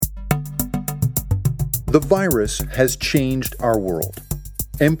The virus has changed our world.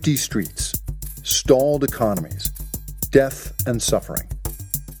 Empty streets, stalled economies, death and suffering.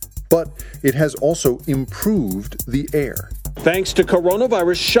 But it has also improved the air. Thanks to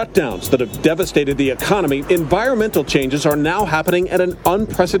coronavirus shutdowns that have devastated the economy, environmental changes are now happening at an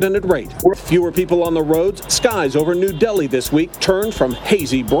unprecedented rate. With fewer people on the roads, skies over New Delhi this week turned from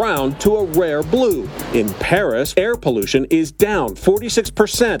hazy brown to a rare blue. In Paris, air pollution is down 46%,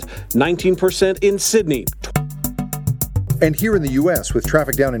 19% in Sydney. And here in the U.S., with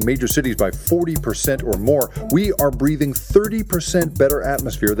traffic down in major cities by 40% or more, we are breathing 30% better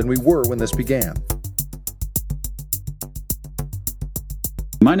atmosphere than we were when this began.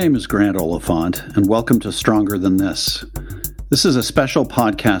 My name is Grant Oliphant, and welcome to Stronger Than This. This is a special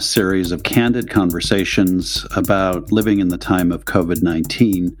podcast series of candid conversations about living in the time of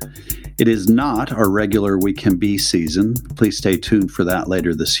COVID-19. It is not our regular We Can Be season. Please stay tuned for that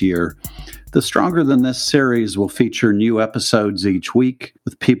later this year. The Stronger Than This series will feature new episodes each week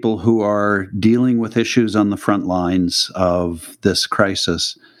with people who are dealing with issues on the front lines of this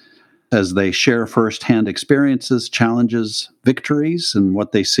crisis, as they share firsthand experiences, challenges, victories, and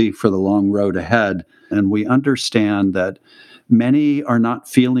what they see for the long road ahead. And we understand that many are not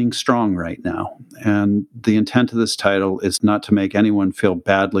feeling strong right now. And the intent of this title is not to make anyone feel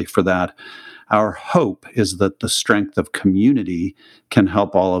badly for that. Our hope is that the strength of community can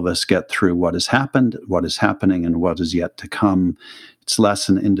help all of us get through what has happened, what is happening, and what is yet to come. It's less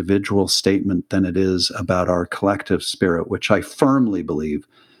an individual statement than it is about our collective spirit, which I firmly believe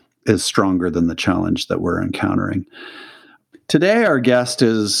is stronger than the challenge that we're encountering. Today, our guest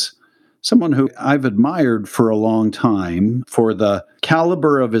is someone who I've admired for a long time for the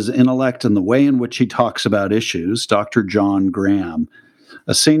caliber of his intellect and the way in which he talks about issues, Dr. John Graham,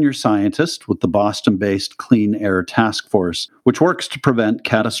 a senior scientist with the Boston-based Clean Air Task Force, which works to prevent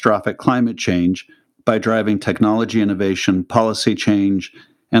catastrophic climate change by driving technology innovation, policy change,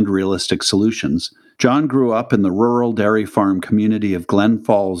 and realistic solutions. John grew up in the rural dairy farm community of Glen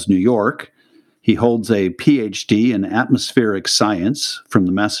Falls, New York. He holds a PhD in atmospheric science from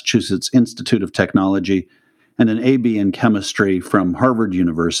the Massachusetts Institute of Technology and an AB in chemistry from Harvard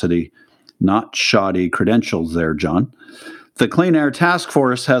University. Not shoddy credentials there, John. The Clean Air Task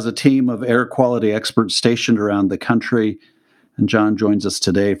Force has a team of air quality experts stationed around the country, and John joins us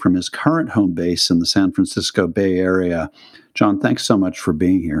today from his current home base in the San Francisco Bay Area. John, thanks so much for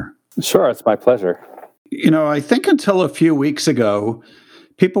being here. Sure, it's my pleasure. You know, I think until a few weeks ago,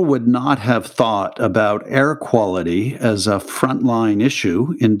 people would not have thought about air quality as a frontline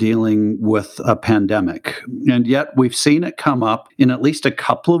issue in dealing with a pandemic. And yet we've seen it come up in at least a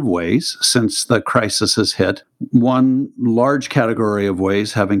couple of ways since the crisis has hit. One large category of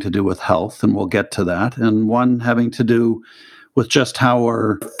ways having to do with health, and we'll get to that, and one having to do with just how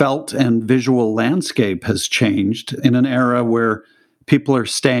our felt and visual landscape has changed in an era where people are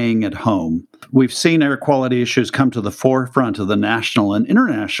staying at home. We've seen air quality issues come to the forefront of the national and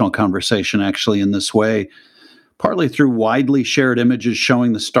international conversation actually in this way, partly through widely shared images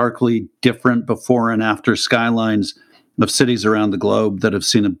showing the starkly different before and after skylines of cities around the globe that have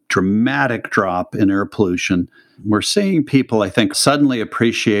seen a dramatic drop in air pollution. We're seeing people, I think, suddenly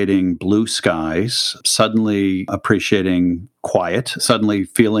appreciating blue skies, suddenly appreciating quiet, suddenly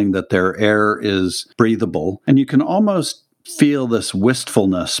feeling that their air is breathable. And you can almost feel this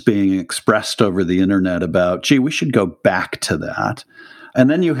wistfulness being expressed over the internet about, gee, we should go back to that. And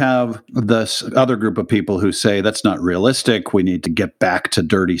then you have this other group of people who say that's not realistic. We need to get back to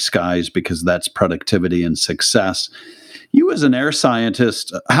dirty skies because that's productivity and success. You as an air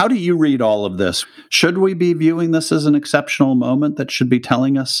scientist, how do you read all of this? Should we be viewing this as an exceptional moment that should be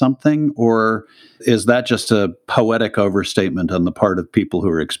telling us something? Or is that just a poetic overstatement on the part of people who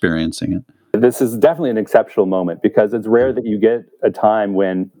are experiencing it? This is definitely an exceptional moment because it's rare that you get a time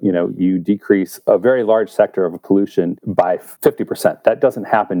when, you decrease a very large sector of pollution by 50%. That doesn't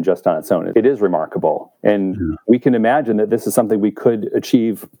happen just on its own. It is remarkable. And we can imagine that this is something we could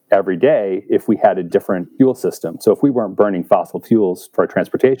achieve every day if we had a different fuel system. So if we weren't burning fossil fuels for our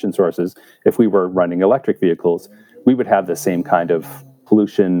transportation sources, if we were running electric vehicles, we would have the same kind of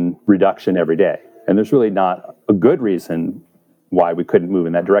pollution reduction every day. And there's really not a good reason why we couldn't move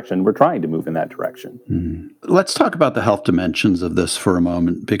in that direction. We're trying to move in that direction. Let's talk about the health dimensions of this for a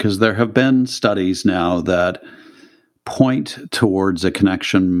moment, because there have been studies now that point towards a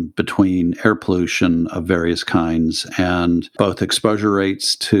connection between air pollution of various kinds and both exposure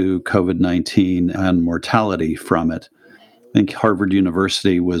rates to COVID-19 and mortality from it. I think Harvard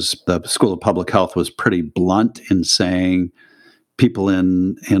University the School of Public Health was pretty blunt in saying people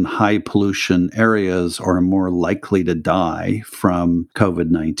in high pollution areas are more likely to die from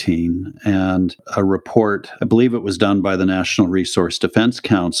COVID-19. And a report, I believe it was done by the National Resource Defense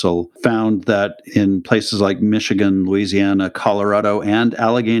Council, found that in places like Michigan, Louisiana, Colorado, and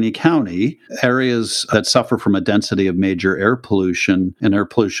Allegheny County, areas that suffer from a density of major air pollution and air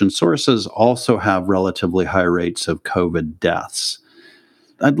pollution sources also have relatively high rates of COVID deaths.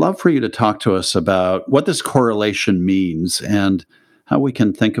 I'd love for you to talk to us about what this correlation means and how we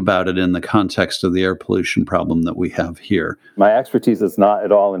can think about it in the context of the air pollution problem that we have here. My expertise is not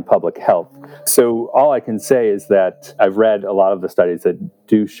at all in public health. So all I can say is that I've read a lot of the studies that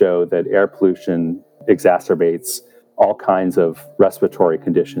do show that air pollution exacerbates all kinds of respiratory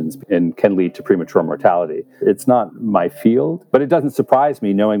conditions and can lead to premature mortality. It's not my field, but it doesn't surprise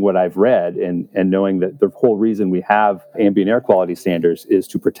me knowing what I've read and knowing that the whole reason we have ambient air quality standards is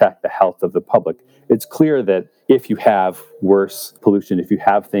to protect the health of the public. It's clear that if you have worse pollution, if you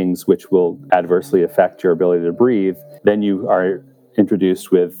have things which will adversely affect your ability to breathe, then you are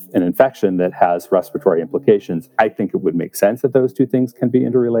introduced with an infection that has respiratory implications. I think it would make sense that those two things can be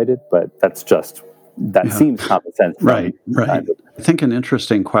interrelated, but that seems common sense. Right. I think an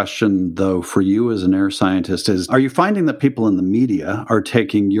interesting question, though, for you as an air scientist is, are you finding that people in the media are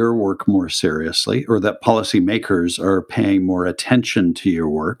taking your work more seriously, or that policymakers are paying more attention to your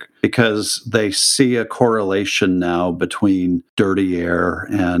work because they see a correlation now between dirty air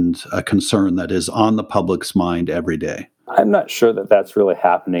and a concern that is on the public's mind every day? I'm not sure that that's really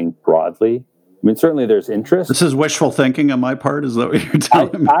happening broadly. I mean, certainly there's interest. This is wishful thinking on my part. Is that what you're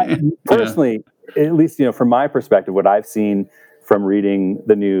telling me? Personally, at least, from my perspective, what I've seen from reading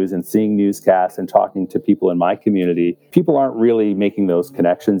the news and seeing newscasts and talking to people in my community, people aren't really making those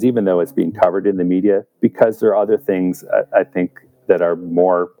connections, even though it's being covered in the media, because there are other things, I think, that are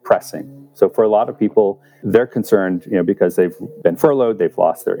more pressing. So for a lot of people, they're concerned, because they've been furloughed, they've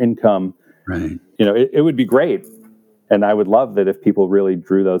lost their income. Right. It would be great. And I would love that if people really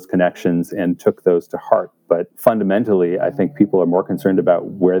drew those connections and took those to heart. But fundamentally, I think people are more concerned about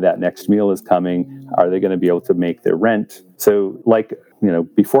where that next meal is coming. Are they going to be able to make their rent? So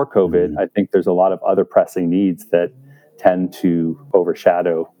before COVID, I think there's a lot of other pressing needs that tend to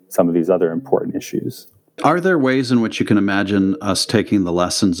overshadow some of these other important issues. Are there ways in which you can imagine us taking the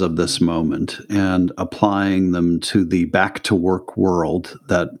lessons of this moment and applying them to the back-to-work world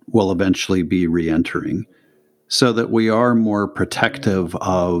that will eventually be re-entering, so that we are more protective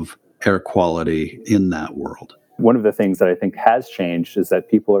of air quality in that world? One of the things that I think has changed is that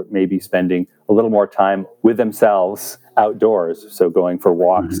people are maybe spending a little more time with themselves outdoors, so going for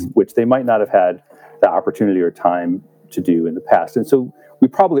walks, which they might not have had the opportunity or time to do in the past. And so we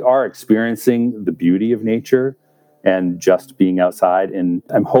probably are experiencing the beauty of nature and just being outside. And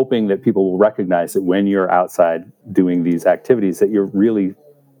I'm hoping that people will recognize that when you're outside doing these activities, that you're really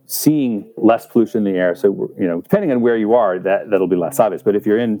seeing less pollution in the air. So, depending on where you are, that'll be less obvious. But if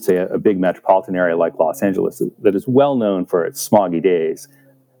you're in, say, a big metropolitan area like Los Angeles that is well known for its smoggy days,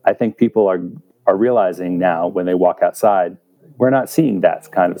 I think people are realizing now when they walk outside, we're not seeing that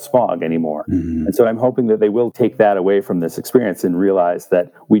kind of smog anymore. And so I'm hoping that they will take that away from this experience and realize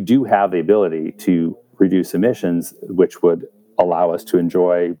that we do have the ability to reduce emissions, which would allow us to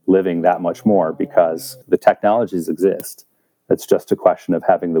enjoy living that much more because the technologies exist. It's just a question of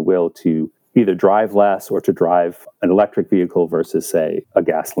having the will to either drive less or to drive an electric vehicle versus, say, a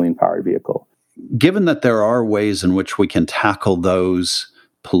gasoline-powered vehicle. Given that there are ways in which we can tackle those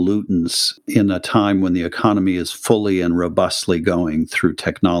pollutants in a time when the economy is fully and robustly going through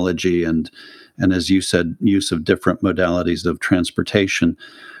technology and as you said, use of different modalities of transportation,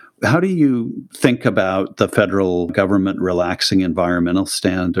 how do you think about the federal government relaxing environmental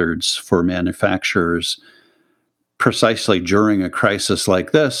standards for manufacturers precisely during a crisis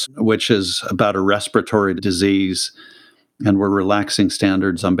like this, which is about a respiratory disease, and we're relaxing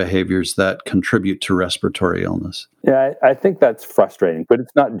standards on behaviors that contribute to respiratory illness? Yeah, I think that's frustrating, but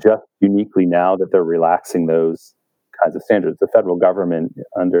it's not just uniquely now that they're relaxing those kinds of standards. The federal government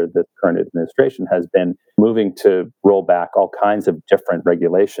under the current administration has been moving to roll back all kinds of different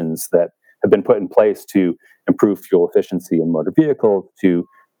regulations that have been put in place to improve fuel efficiency in motor vehicles, to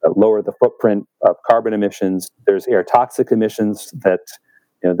lower the footprint of carbon emissions. There's air toxic emissions that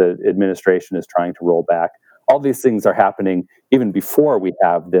the administration is trying to roll back. All these things are happening even before we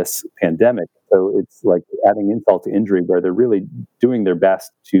have this pandemic. So it's like adding insult to injury, where they're really doing their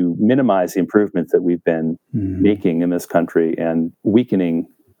best to minimize the improvements that we've been making in this country and weakening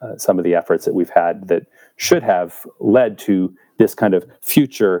some of the efforts that we've had that should have led to this kind of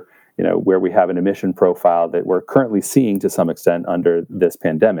future, where we have an emission profile that we're currently seeing to some extent under this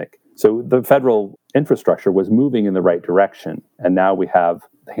pandemic. So the federal infrastructure was moving in the right direction, and now we have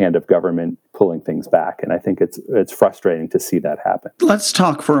the hand of government pulling things back. And I think it's frustrating to see that happen. Let's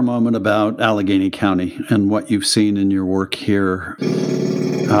talk for a moment about Allegheny County and what you've seen in your work here.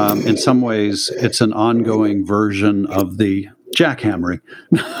 In some ways, it's an ongoing version of the jackhammering.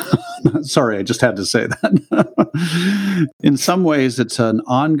 Sorry, I just had to say that. In some ways, it's an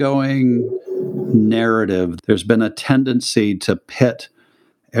ongoing narrative. There's been a tendency to pit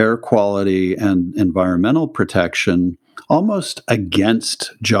air quality and environmental protection almost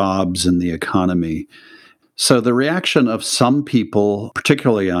against jobs and the economy. So the reaction of some people,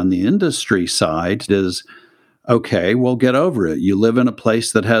 particularly on the industry side, is, okay, well, get over it. You live in a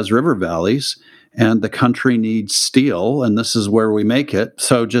place that has river valleys, and the country needs steel, and this is where we make it.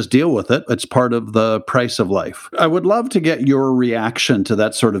 So just deal with it. It's part of the price of life. I would love to get your reaction to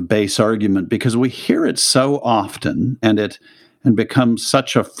that sort of base argument, because we hear it so often, and it becomes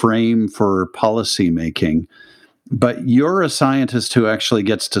such a frame for policy making. But you're a scientist who actually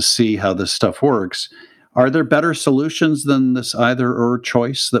gets to see how this stuff works. Are there better solutions than this either or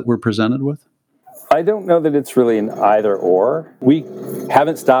choice that we're presented with? I don't know that it's really an either or. We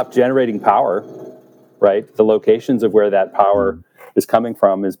haven't stopped generating power, right? The locations of where that power is coming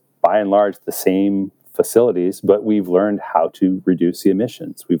from is by and large the same facilities, but we've learned how to reduce the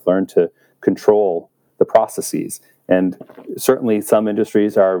emissions. We've learned to control the processes. And certainly some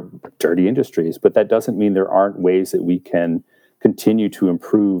industries are dirty industries, but that doesn't mean there aren't ways that we can continue to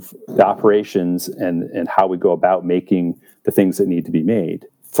improve the operations and how we go about making the things that need to be made.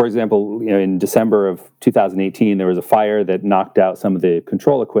 For example, in December of 2018, there was a fire that knocked out some of the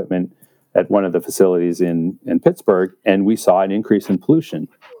control equipment at one of the facilities in Pittsburgh, and we saw an increase in pollution.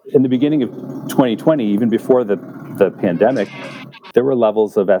 In the beginning of 2020, even before the pandemic, there were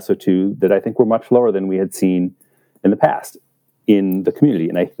levels of SO2 that I think were much lower than we had seen in the past in the community.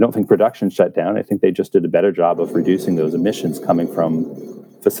 And I don't think production shut down. I think they just did a better job of reducing those emissions coming from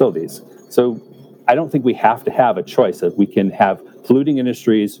facilities. So I don't think we have to have a choice of we can have polluting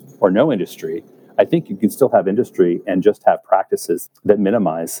industries or no industry. I think you can still have industry and just have practices that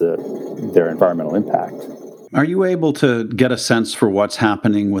minimize their environmental impact. Are you able to get a sense for what's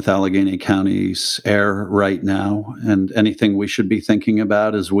happening with Allegheny County's air right now, and anything we should be thinking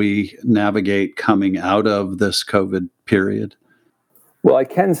about as we navigate coming out of this COVID period? Well, I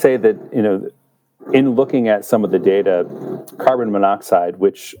can say that, in looking at some of the data, carbon monoxide,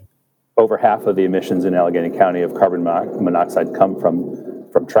 which over half of the emissions in Allegheny County of carbon monoxide come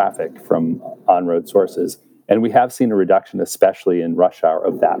from traffic, from on-road sources. And we have seen a reduction, especially in rush hour,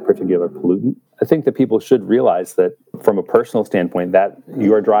 of that particular pollutant. I think that people should realize that from a personal standpoint, that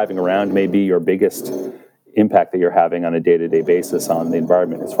you are driving around may be your biggest impact that you're having on a day-to-day basis on the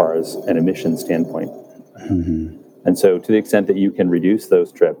environment as far as an emission standpoint. Mm-hmm. And so to the extent that you can reduce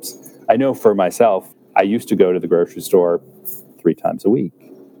those trips, I know for myself, I used to go to the grocery store 3 times a week,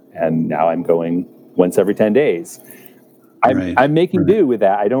 and now I'm going once every 10 days. I'm making do with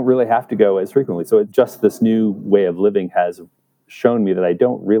that. I don't really have to go as frequently. So it's just this new way of living has shown me that I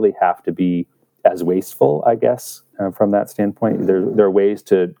don't really have to be as wasteful, I guess, from that standpoint. There are ways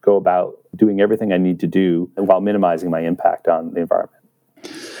to go about doing everything I need to do while minimizing my impact on the environment.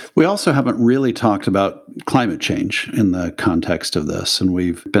 We also haven't really talked about climate change in the context of this. And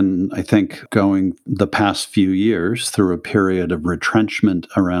we've been, I think, going the past few years through a period of retrenchment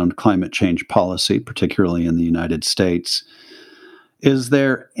around climate change policy, particularly in the United States. Is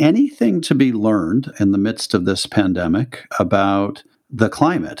there anything to be learned in the midst of this pandemic about the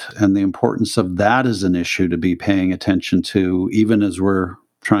climate and the importance of that as an issue to be paying attention to, even as we're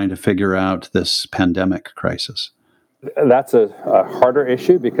trying to figure out this pandemic crisis? That's a harder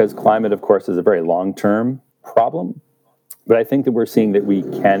issue because climate, of course, is a very long-term problem. But I think that we're seeing that we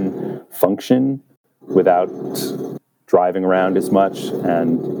can function without driving around as much,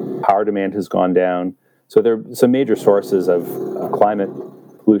 and power demand has gone down. So there are some major sources of climate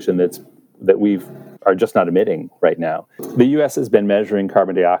pollution that we are just not emitting right now. The U.S. has been measuring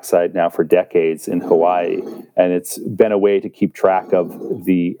carbon dioxide now for decades in Hawaii, and it's been a way to keep track of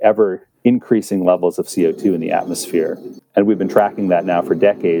the ever increasing levels of CO2 in the atmosphere. And we've been tracking that now for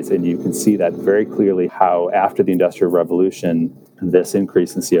decades, and you can see that very clearly how after the Industrial Revolution, this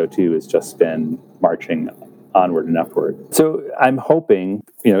increase in CO2 has just been marching onward and upward. So I'm hoping,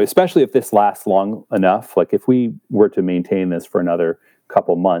 especially if this lasts long enough, like if we were to maintain this for another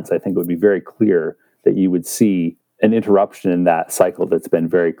couple months, I think it would be very clear that you would see an interruption in that cycle that's been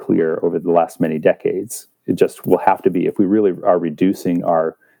very clear over the last many decades. It just will have to be, if we really are reducing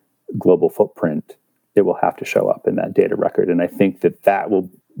our global footprint, it will have to show up in that data record. And I think that will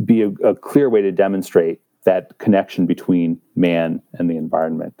be a clear way to demonstrate that connection between man and the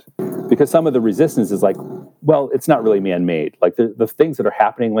environment. Because some of the resistance is like, well, it's not really man-made. Like the things that are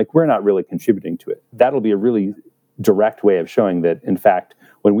happening, like we're not really contributing to it. That'll be a really direct way of showing that, in fact,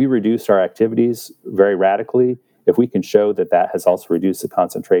 when we reduce our activities very radically, if we can show that that has also reduced the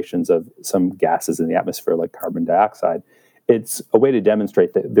concentrations of some gases in the atmosphere, like carbon dioxide, it's a way to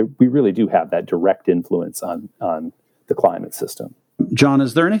demonstrate that we really do have that direct influence on the climate system. John,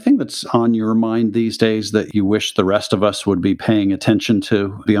 is there anything that's on your mind these days that you wish the rest of us would be paying attention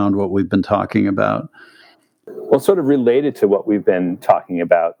to beyond what we've been talking about? Well, sort of related to what we've been talking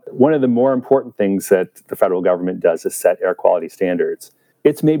about, one of the more important things that the federal government does is set air quality standards.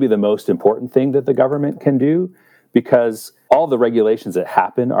 It's maybe the most important thing that the government can do, because all the regulations that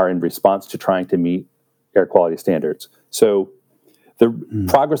happen are in response to trying to meet air quality standards. So the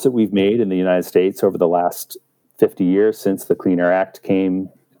progress that we've made in the United States over the last 50 years since the Clean Air Act came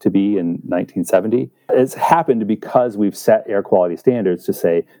to be in 1970, has happened because we've set air quality standards to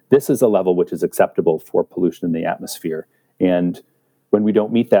say this is a level which is acceptable for pollution in the atmosphere. And when we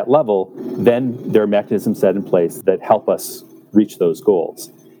don't meet that level, then there are mechanisms set in place that help us reach those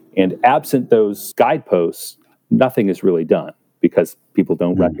goals. And absent those guideposts, nothing is really done because people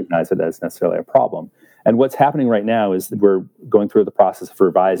don't recognize it as necessarily a problem. And what's happening right now is that we're going through the process of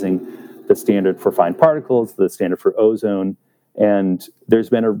revising the standard for fine particles, the standard for ozone, and there's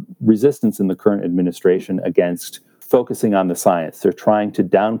been a resistance in the current administration against focusing on the science. They're trying to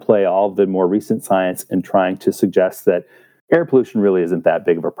downplay all of the more recent science and trying to suggest that air pollution really isn't that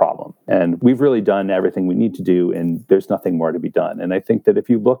big of a problem. And we've really done everything we need to do, and there's nothing more to be done. And I think that if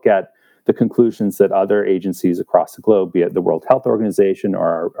you look at the conclusions that other agencies across the globe, be it the World Health Organization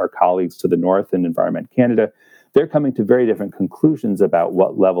or our colleagues to the north in Environment Canada, they're coming to very different conclusions about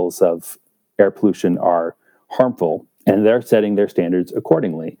what levels of air pollution are harmful, and they're setting their standards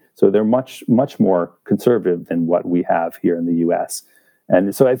accordingly. So they're much, much more conservative than what we have here in the US.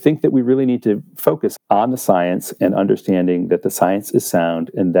 And so I think that we really need to focus on the science and understanding that the science is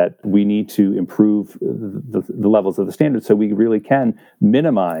sound and that we need to improve the levels of the standards so we really can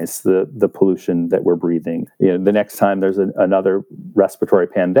minimize the pollution that we're breathing. You know, the next time there's another respiratory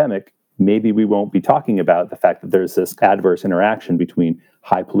pandemic, maybe we won't be talking about the fact that there's this adverse interaction between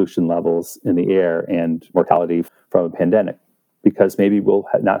high pollution levels in the air and mortality from a pandemic, because maybe we'll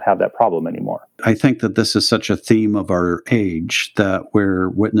not have that problem anymore. I think that this is such a theme of our age that we're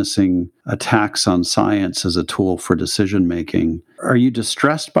witnessing attacks on science as a tool for decision making. Are you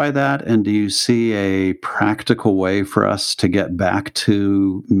distressed by that? And do you see a practical way for us to get back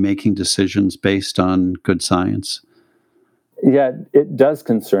to making decisions based on good science? Yeah, it does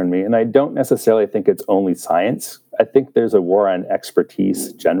concern me. And I don't necessarily think it's only science. I think there's a war on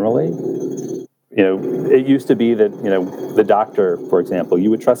expertise generally. You know, it used to be that, the doctor, for example,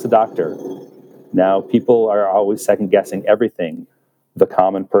 you would trust the doctor. Now people are always second guessing everything. The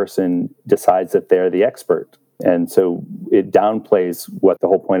common person decides that they're the expert. And so it downplays what the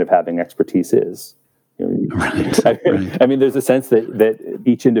whole point of having expertise is. Right. I mean, there's a sense that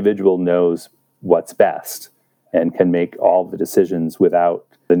each individual knows what's best and can make all the decisions without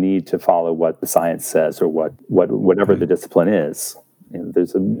the need to follow what the science says or whatever the discipline is.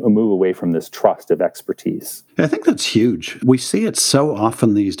 There's a move away from this trust of expertise. I think that's huge. We see it so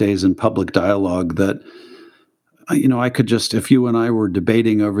often these days in public dialogue that, I could just, if you and I were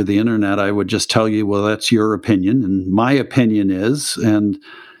debating over the internet, I would just tell you, well, that's your opinion. And my opinion is, and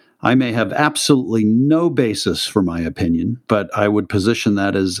I may have absolutely no basis for my opinion, but I would position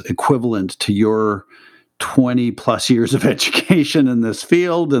that as equivalent to your 20 plus years of education in this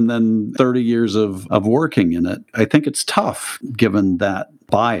field and then 30 years of working in it. I think it's tough, given that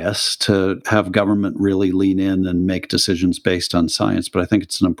bias, to have government really lean in and make decisions based on science. But I think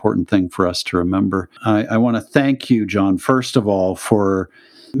it's an important thing for us to remember. I want to thank you, John, first of all, for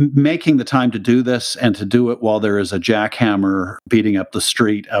making the time to do this and to do it while there is a jackhammer beating up the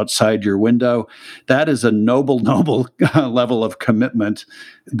street outside your window. That is a noble level of commitment.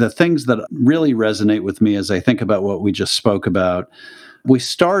 The things that really resonate with me as I think about what we just spoke about, we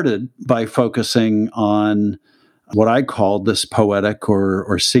started by focusing on what I called this poetic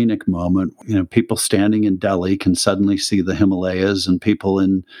or scenic moment. People standing in Delhi can suddenly see the Himalayas, and people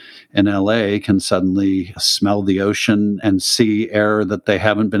in LA can suddenly smell the ocean and see air that they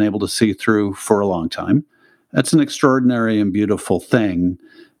haven't been able to see through for a long time. That's an extraordinary and beautiful thing.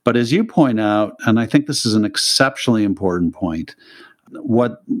 But as you point out, and I think this is an exceptionally important point,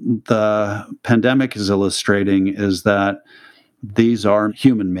 what the pandemic is illustrating is that these are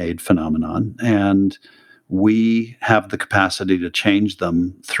human-made phenomenon, and we have the capacity to change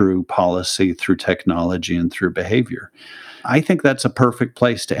them through policy, through technology, and through behavior. I think that's a perfect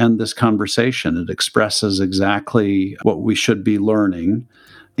place to end this conversation. It expresses exactly what we should be learning,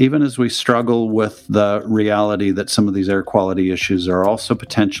 even as we struggle with the reality that some of these air quality issues are also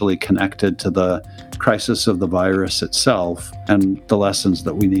potentially connected to the crisis of the virus itself and the lessons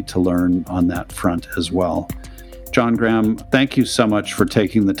that we need to learn on that front as well. John Graham, thank you so much for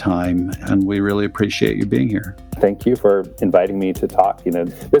taking the time, and we really appreciate you being here. Thank you for inviting me to talk.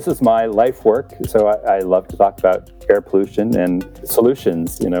 This is my life work, so I love to talk about air pollution and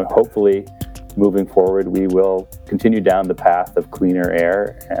solutions. Hopefully moving forward, we will continue down the path of cleaner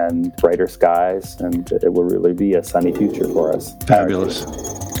air and brighter skies, and it will really be a sunny future for us. Fabulous.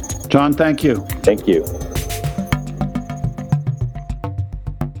 John, thank you. Thank you.